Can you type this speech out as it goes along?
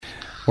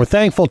We're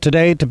thankful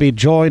today to be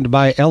joined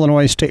by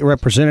Illinois State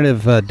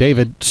Representative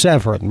David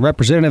Severin.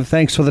 Representative,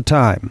 thanks for the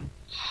time.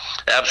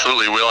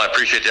 Absolutely, Will. I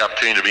appreciate the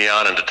opportunity to be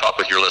on and to talk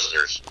with your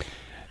listeners.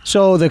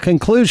 So the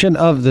conclusion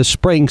of the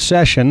spring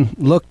session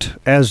looked,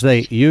 as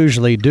they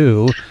usually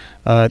do,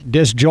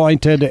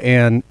 disjointed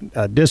and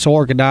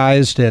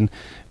disorganized, and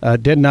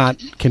did not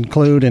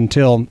conclude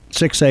until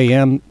 6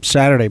 a.m.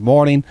 Saturday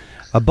morning.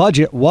 A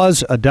budget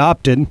was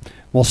adopted.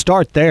 We'll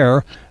start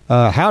there.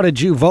 How did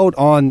you vote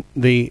on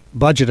the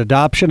budget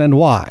adoption and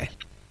why?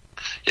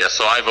 Yeah,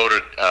 so I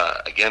voted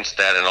against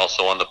that and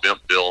also on the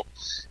BIMP bill,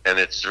 and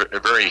it's a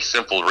very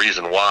simple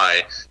reason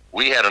why.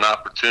 We had an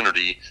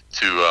opportunity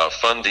to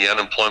fund the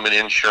unemployment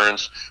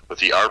insurance with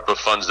the ARPA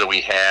funds that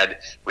we had.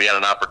 We had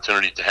an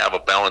opportunity to have a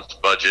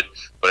balanced budget,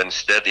 but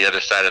instead the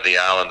other side of the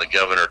aisle and the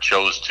governor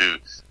chose to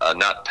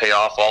not pay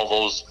off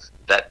all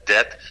that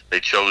debt.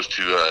 They chose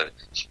to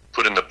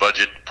put in the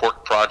budget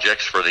pork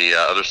projects for the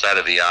other side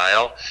of the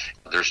aisle.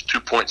 There's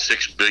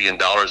 $2.6 billion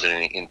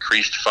in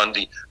increased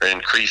funding or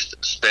increased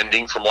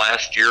spending from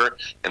last year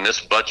in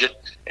this budget,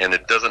 and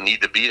it doesn't need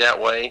to be that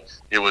way.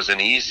 It was an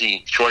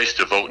easy choice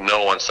to vote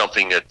no on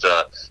something that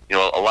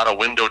a lot of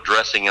window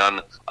dressing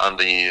on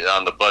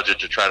the budget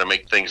to try to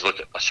make things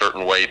look a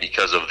certain way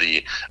because of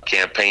the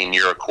campaign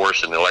year, of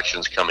course, and the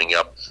elections coming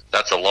up.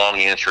 That's a long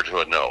answer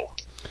to a no.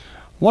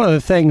 One of the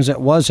things that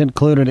was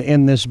included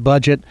in this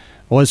budget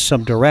was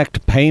some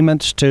direct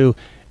payments to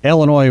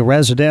Illinois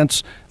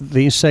residents.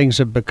 These things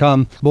have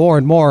become more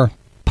and more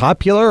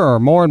popular or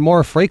more and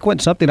more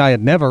frequent, something I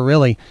had never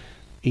really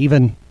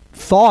even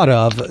thought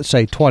of,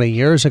 say, 20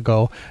 years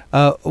ago.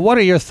 What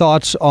are your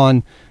thoughts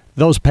on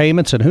those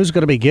payments and who's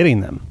going to be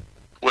getting them?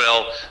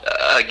 Well,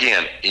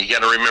 again, you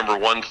got to remember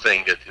one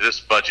thing, that this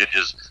budget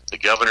is, the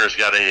governor's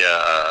got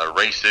a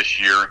race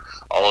this year,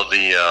 all of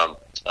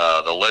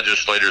the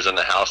legislators in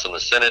the House and the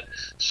Senate.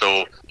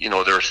 So,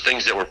 there's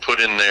things that were put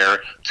in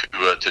there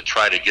to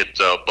try to get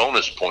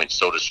bonus points,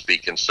 so to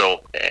speak. And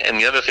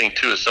the other thing,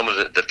 too, is some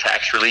of the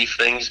tax relief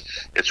things.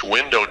 It's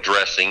window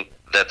dressing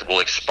that will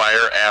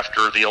expire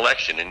after the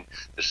election in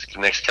this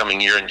next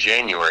coming year in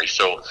January.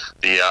 So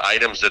the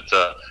items that,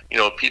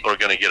 people are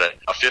going to get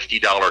a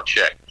 $50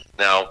 check.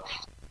 Now,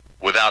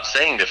 without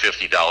saying the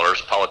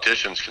 $50,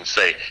 politicians can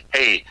say,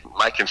 "Hey,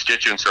 my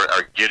constituents are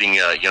getting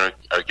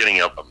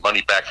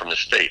money back from the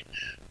state."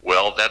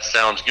 Well, that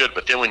sounds good,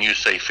 but then when you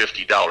say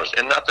 $50,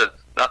 and not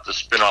to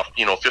spin off,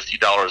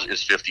 $50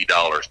 is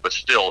 $50, but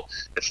still,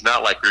 it's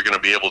not like you're going to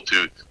be able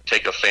to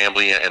take a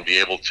family and be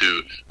able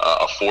to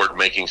afford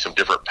making some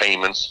different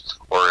payments,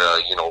 or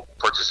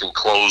purchasing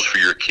clothes for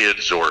your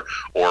kids, or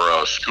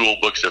school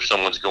books if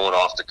someone's going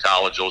off to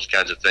college, those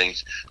kinds of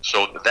things.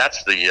 So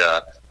that's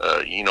the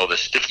the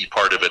sticky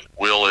part of it,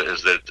 Will,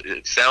 is that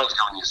it sounds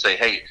good when you say,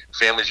 hey,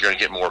 families are going to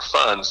get more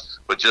funds,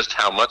 but just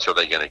how much are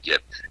they going to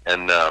get?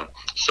 And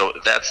so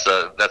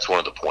that's one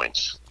of the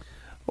points.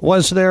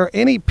 Was there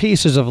any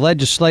pieces of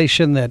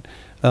legislation that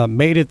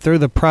made it through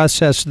the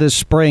process this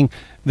spring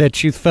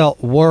that you felt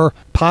were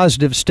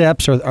positive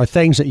steps or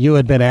things that you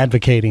had been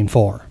advocating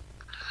for?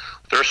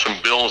 There's some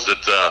bills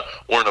that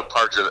weren't a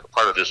part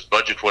of this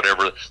budget,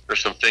 whatever.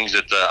 There's some things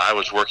that I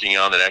was working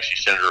on that actually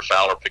Senator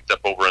Fowler picked up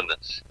over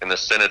in the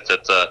Senate,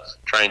 that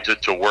trying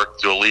to work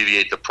to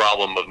alleviate the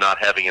problem of not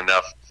having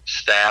enough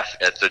staff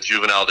at the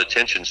juvenile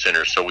detention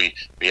center. So we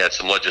had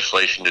some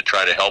legislation to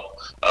try to help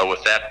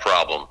with that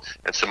problem,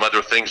 and some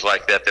other things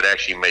like that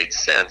actually made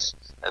sense.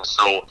 And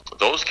so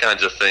those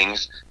kinds of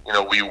things,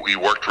 we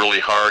worked really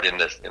hard in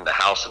the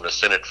House and the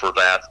Senate for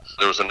that.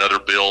 There was another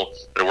bill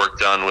that I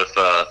worked on with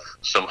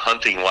some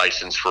hunting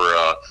license for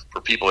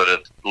people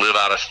that live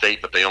out of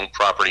state but they own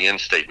property in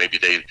state. Maybe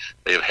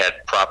they've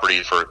had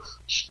property for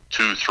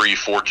 2, 3,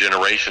 4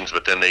 generations,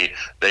 but then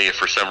they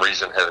for some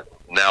reason have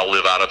now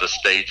live out of the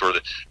state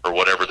or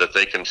whatever, that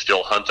they can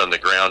still hunt on the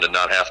ground and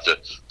not have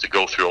to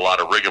go through a lot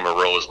of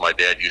rigmarole, as my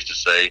dad used to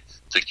say,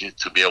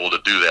 to be able to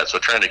do that. So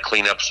trying to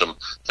clean up some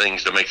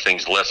things to make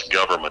things less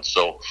government.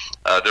 So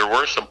there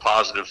were some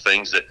positive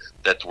things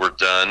that were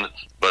done,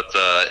 but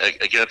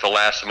again, at the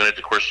last minute,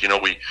 of course,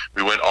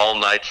 we went all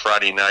night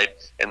Friday night,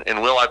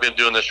 and Will, I've been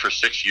doing this for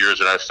 6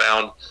 years, and I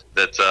found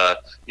that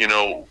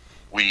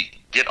we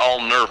get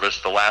all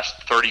nervous the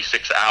last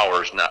 36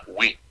 hours.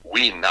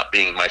 Not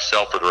being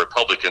myself or the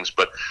Republicans,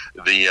 but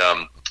the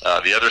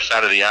other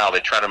side of the aisle. They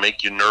try to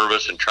make you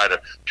nervous and try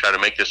to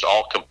make this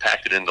all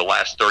compacted in the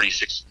last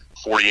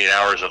 48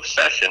 hours of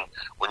session,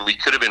 when we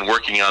could have been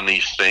working on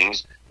these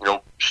things,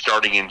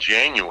 starting in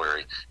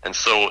January. And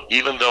so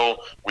even though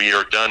we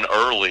are done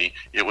early,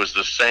 it was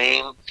the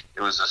same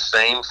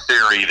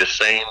theory, the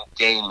same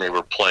game they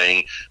were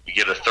playing. You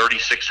get a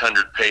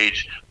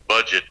 3,600-page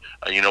budget,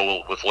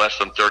 with less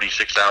than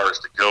 36 hours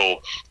to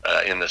go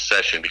in the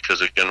session,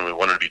 because again, we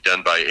wanted to be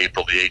done by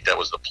April the 8th. That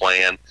was the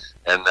plan.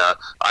 And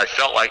I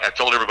felt like, I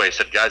told everybody, I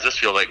said, guys, this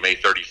feels like May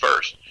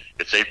 31st.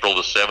 It's April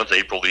the 7th,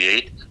 April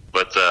the 8th,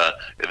 but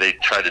they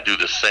tried to do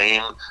the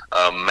same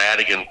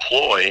Madigan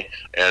ploy,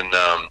 and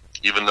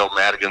even though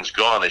Madigan's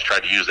gone, they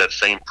tried to use that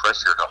same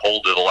pressure to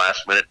hold to the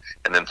last minute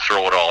and then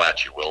throw it all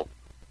at you, Will.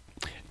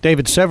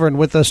 David Severin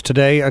with us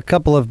today. A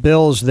couple of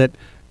bills that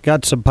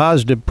got some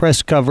positive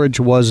press coverage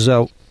was,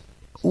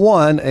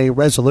 one, a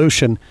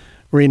resolution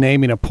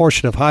renaming a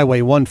portion of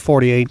Highway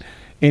 148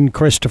 in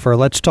Christopher.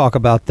 Let's talk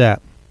about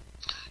that.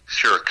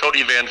 Sure.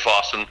 Cody Van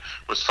Fossen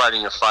was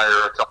fighting a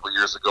fire a couple of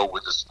years ago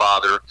with his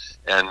father,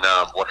 and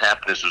what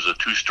happened is it was a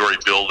two-story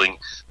building.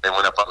 They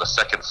went up on the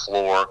second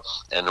floor,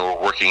 and they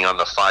were working on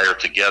the fire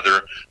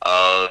together.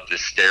 The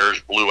stairs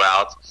blew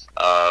out.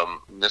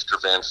 Mr.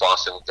 Van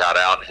Fossen got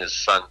out, and his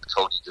son,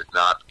 Cody, did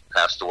not,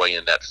 passed away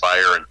in that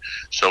fire. And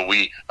so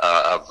we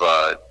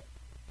have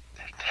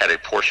had a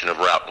portion of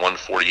Route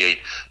 148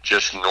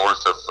 just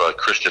north of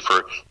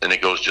Christopher, then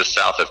it goes just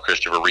south of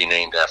Christopher,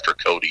 renamed after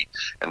Cody,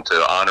 and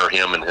to honor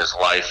him and his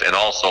life, and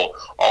also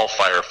all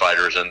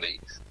firefighters and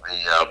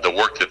the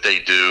work that they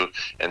do.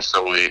 And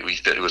so we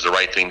it was the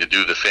right thing to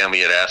do. The family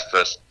had asked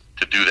us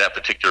to do that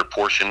particular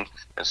portion,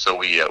 and so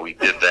we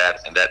did that,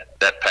 and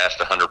that passed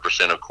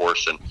 100%, of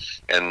course.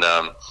 And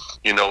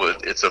you know,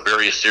 it's a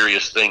very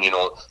serious thing. You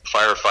know,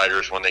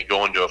 firefighters, when they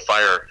go into a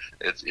fire,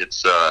 it's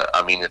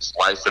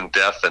life and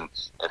death, and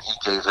he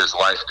gave his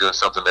life doing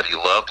something that he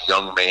loved. A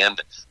young man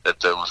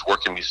that was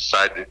working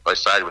side by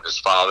side with his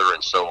father,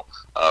 and so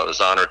I was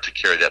honored to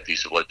carry that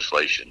piece of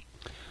legislation.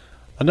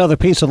 Another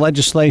piece of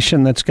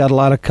legislation that's got a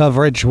lot of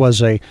coverage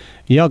was a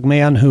young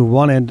man who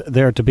wanted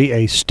there to be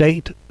a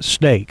state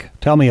snake.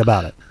 Tell me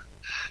about it.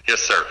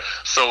 Yes, sir.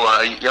 So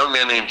a young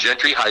man named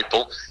Gentry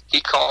Heupel, he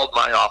called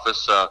my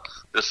office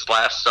this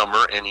last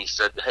summer, and he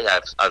said, "Hey,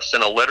 I've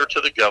sent a letter to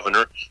the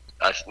governor.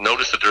 I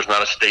noticed that there's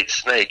not a state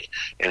snake,"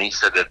 and he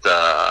said that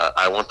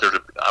I want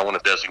to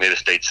designate a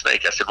state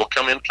snake. I said, "Well,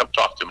 come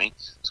talk to me."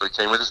 So he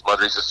came with his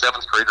mother. He's a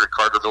seventh grader at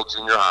Carterville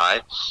Junior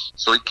High.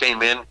 So he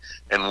came in,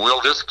 and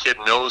Will, this kid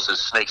knows his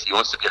snakes. He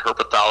wants to be a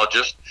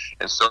herpetologist,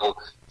 and so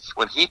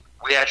when he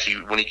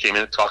came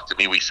in and talked to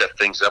me, we set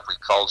things up. We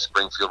called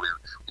Springfield.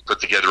 We put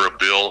together a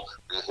bill.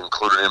 We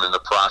included him in the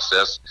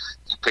process.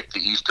 He picked the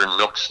eastern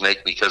milk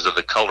snake because of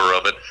the color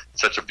of it.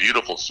 It's such a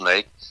beautiful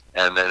snake.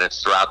 And then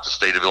it's throughout the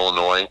state of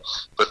Illinois.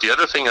 But the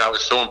other thing I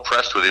was so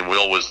impressed with him,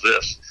 Will, was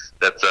this,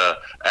 that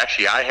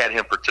actually I had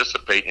him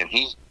participate, and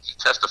he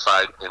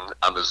testified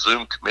on the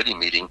Zoom committee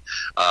meeting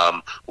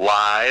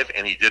live,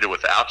 and he did it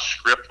without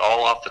script,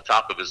 all off the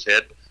top of his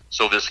head.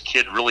 So this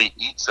kid really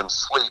eats and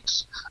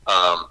sleeps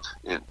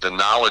the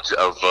knowledge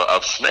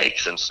of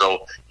snakes. And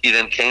so he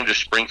then came to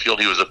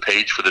Springfield. He was a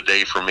page for the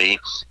day for me,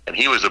 and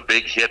he was a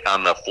big hit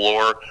on the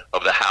floor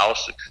of the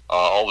House.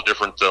 All the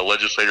different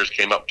legislators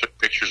came up, took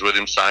pictures with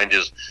him, signed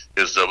his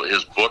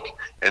book.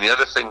 And the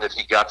other thing that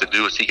he got to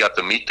do is he got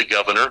to meet the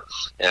governor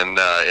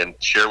and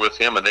share with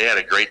him, and they had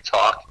a great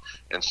talk.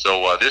 And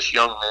so this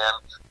young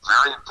man,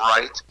 very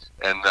bright,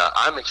 and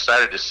I'm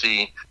excited to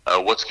see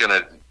what's going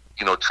to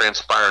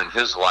transpire in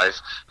his life,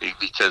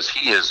 because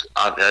he is,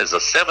 as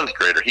a seventh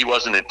grader, he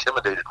wasn't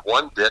intimidated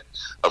one bit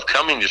of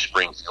coming to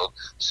Springfield,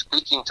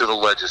 speaking to the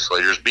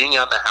legislators, being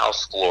on the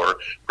House floor,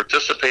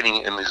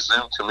 participating in the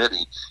Zoom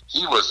committee.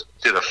 He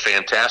did a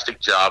fantastic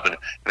job, and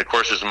of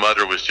course his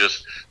mother was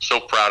just so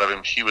proud of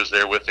him. She was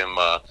there with him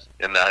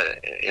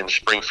in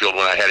Springfield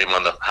when I had him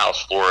on the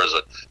House floor as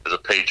a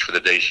page for the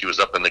day. She was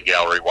up in the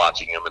gallery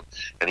watching him,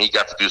 and he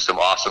got to do some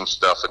awesome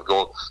stuff and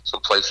go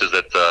some places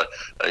that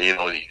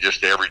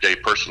just the everyday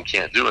person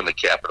can't do in the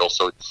Capitol.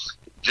 So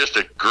just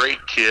a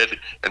great kid.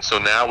 And so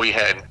now we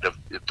had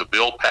the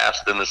bill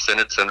passed in the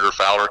Senate. Senator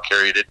Fowler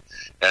carried it,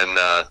 and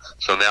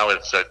so now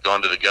it's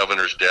gone to the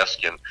governor's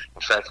desk. And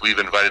in fact, we've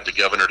invited the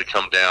governor to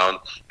come down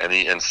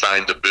and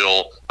sign the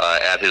bill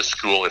at his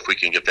school if we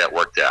can get that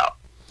worked out.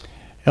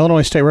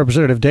 Illinois State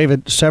Representative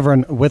David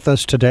Severin with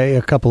us today.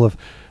 A couple of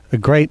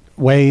great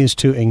ways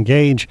to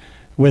engage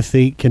with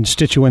the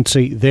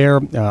constituency there,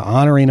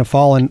 honoring a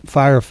fallen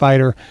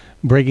firefighter,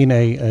 bringing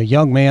a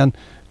young man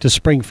to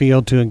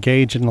Springfield to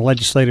engage in the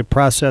legislative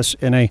process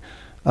in a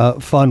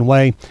fun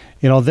way.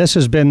 You know, this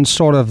has been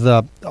sort of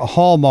the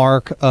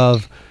hallmark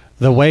of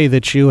the way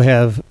that you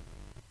have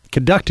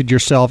conducted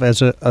yourself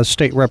as a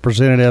state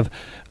representative.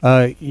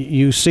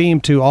 You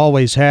seem to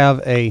always have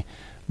a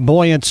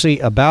buoyancy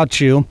about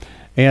you,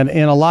 and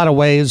in a lot of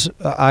ways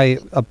I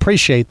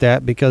appreciate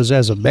that, because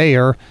as a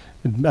mayor,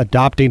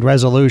 adopting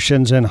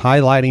resolutions and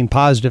highlighting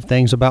positive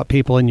things about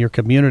people in your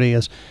community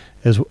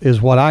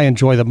is what I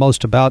enjoy the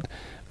most about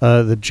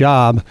the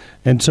job.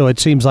 And so it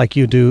seems like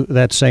you do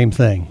that same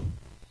thing.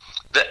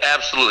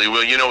 Absolutely.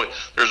 Well,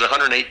 there's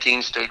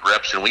 118 state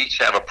reps, and we each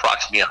have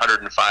approximately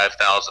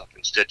 105,000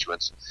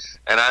 constituents.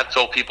 And I've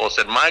told people, I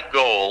said, my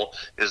goal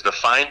is to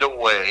find a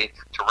way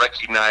to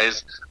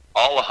recognize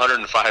all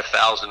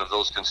 105,000 of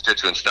those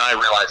constituents. Now I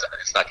realize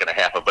it's not going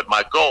to happen, but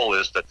my goal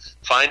is to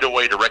find a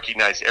way to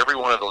recognize every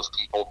one of those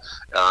people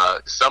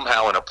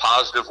somehow in a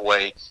positive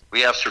way. We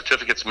have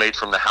certificates made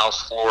from the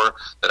House floor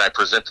that I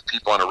present to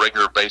people on a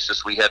regular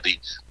basis. We had the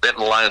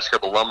Benton Lions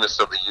Club Alumnus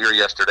of the Year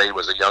yesterday.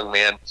 Was a young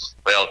man.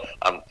 Well,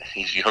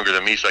 he's younger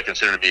than me, so I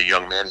consider him to be a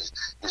young man.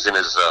 He's in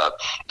his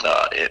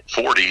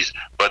 40s,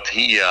 but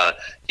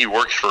he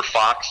works for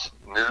Fox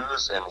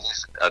news, and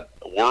he's a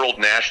world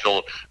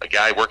national a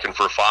guy working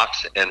for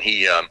Fox, and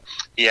he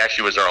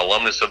actually was our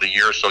alumnus of the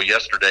year. So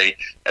yesterday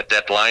at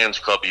that Lions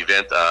Club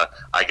event,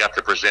 I got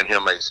to present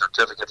him a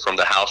certificate from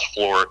the House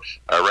floor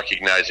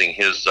recognizing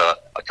his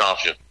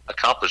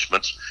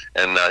accomplishments,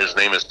 and his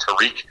name is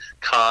Tariq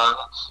Khan.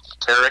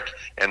 Tarek,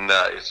 and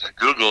if you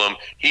Google him,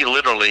 he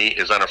literally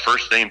is on a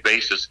first-name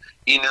basis.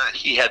 He knew that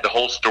he had the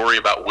whole story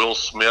about Will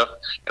Smith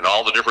and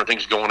all the different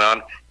things going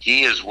on.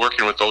 He is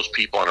working with those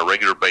people on a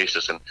regular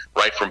basis, and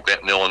right from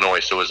Benton, Illinois.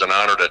 So it's an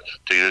honor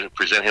to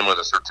present him with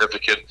a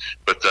certificate.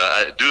 But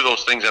do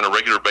those things on a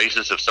regular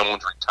basis if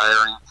someone's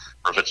retiring,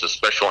 or if it's a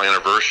special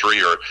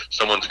anniversary, or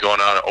someone's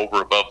going on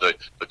over above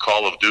the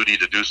call of duty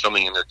to do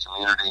something in their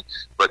community.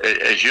 But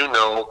as you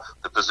know,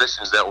 the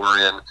positions that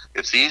we're in,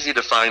 it's easy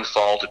to find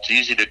fault. It's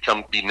easy to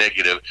be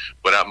negative.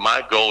 But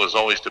my goal is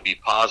always to be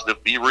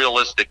positive, be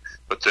realistic,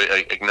 but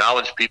to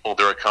acknowledge people,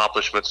 their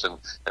accomplishments, and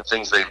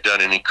things they've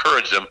done, and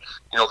encourage them.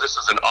 You know, this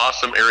is an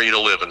awesome area to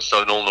live in,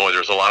 Southern Illinois.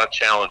 There's a lot of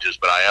challenges,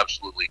 but I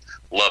absolutely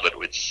love it.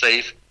 It's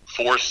safe,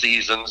 4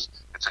 seasons.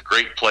 It's a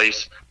great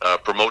place,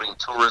 promoting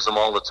tourism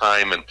all the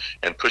time,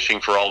 and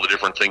pushing for all the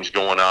different things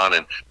going on,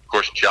 and of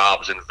course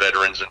jobs and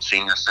veterans and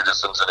senior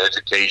citizens and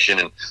education,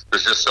 and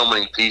there's just so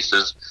many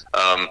pieces.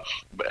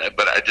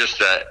 But I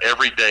just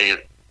every day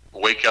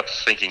wake up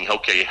thinking,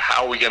 okay,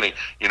 how are we going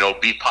to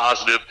be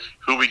positive?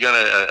 Who are we going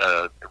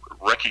to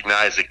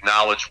recognize,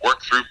 acknowledge,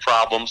 work through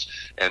problems,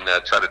 and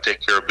try to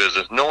take care of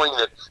business, knowing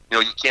that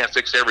you can't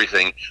fix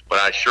everything, but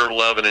I sure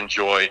love and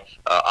enjoy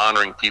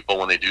honoring people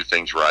when they do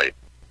things right.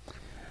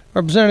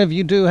 Representative,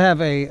 you do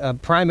have a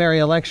primary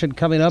election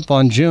coming up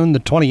on June the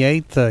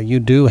 28th. You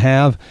do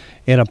have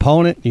an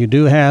opponent. You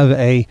do have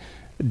a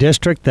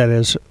district that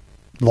is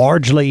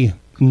largely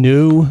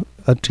new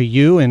to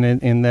you,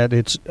 in that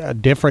it's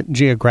different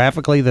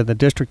geographically than the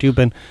district you've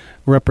been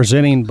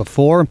representing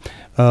before.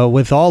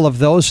 With all of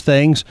those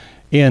things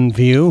in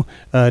view,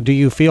 do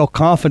you feel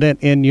confident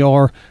in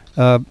your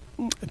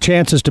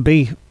chances to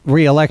be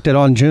reelected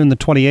on June the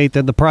 28th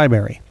in the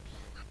primary?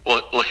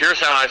 Well, here's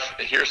how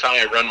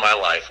I run my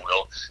life,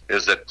 Will,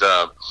 is that,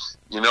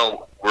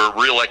 we're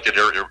reelected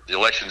the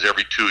elections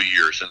every 2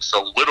 years. And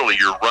so literally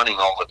you're running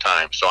all the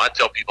time. So I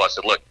tell people, I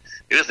said, look,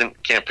 it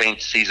isn't campaign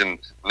season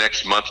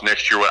next month,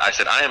 next year. I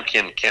said, I am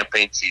in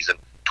campaign season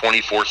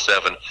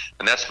 24/7,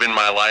 and that's been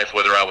my life,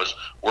 whether I was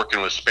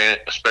working with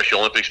Special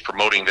Olympics,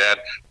 promoting that,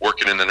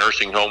 working in the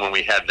nursing home when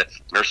we had the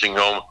nursing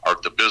home, or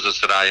the business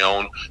that I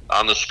own,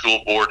 on the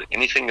school board,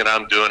 anything that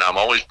I'm doing, I'm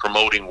always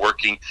promoting,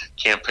 working,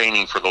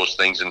 campaigning for those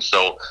things. And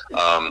so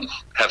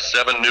have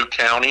 7 new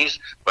counties,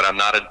 but I'm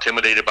not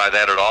intimidated by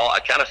that at all. I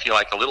kind of feel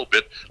like a little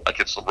bit like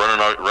it's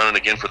running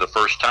again for the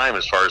first time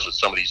as far as with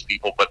some of these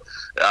people. But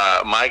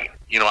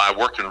I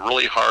worked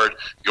really hard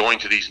going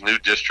to these new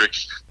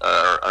districts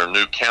or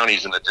new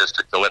counties in the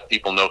district to let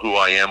people know who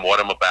I am, what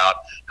I'm about,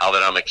 how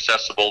that I'm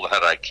accessible, how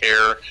that I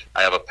care.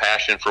 I have a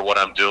passion for what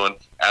I'm doing.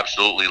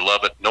 Absolutely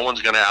love it. No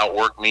one's going to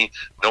outwork me.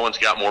 No one's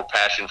got more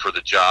passion for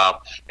the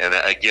job. And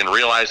again,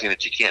 realizing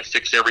that you can't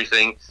fix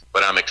everything,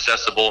 but I'm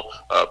accessible.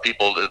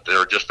 People that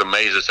are just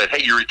amazed that said,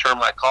 hey, you returned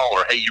my call,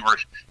 or hey,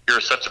 you're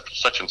at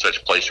such and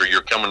such place, or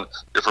you're coming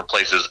different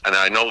places. And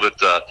I know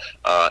that,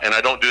 and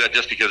I don't do that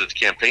just because it's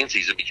campaign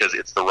season, because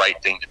it's the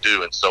right thing to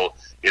do. And so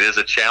it is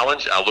a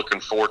challenge. I'm looking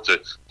forward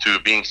to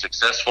being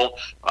successful.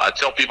 I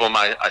tell people,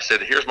 I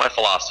said, here's my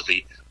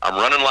philosophy. I'm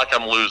running like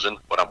I'm losing,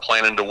 but I'm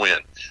planning to win.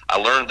 I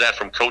learned that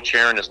from Coach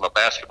Herron as my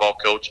basketball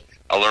coach.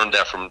 I learned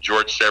that from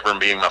George Severin,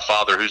 being my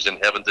father, who's in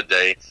heaven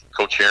today.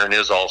 Coach Herron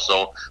is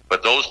also.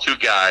 But those two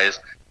guys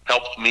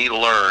helped me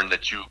learn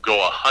that you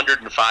go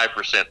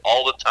 105%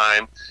 all the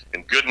time,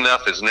 and good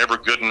enough is never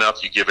good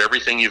enough. You give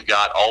everything you've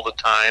got all the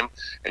time,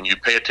 and you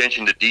pay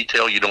attention to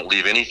detail. You don't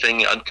leave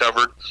anything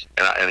uncovered,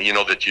 and you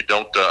know that you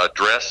don't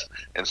address.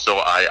 And so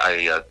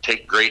I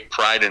take great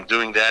pride in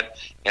doing that,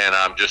 and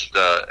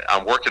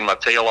I'm working my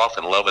tail off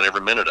and loving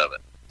every minute of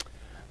it.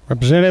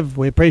 Representative,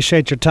 we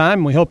appreciate your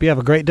time. We hope you have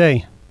a great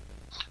day.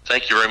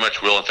 Thank you very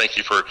much, Will, and thank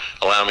you for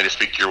allowing me to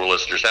speak to your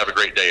listeners. Have a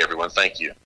great day, everyone. Thank you.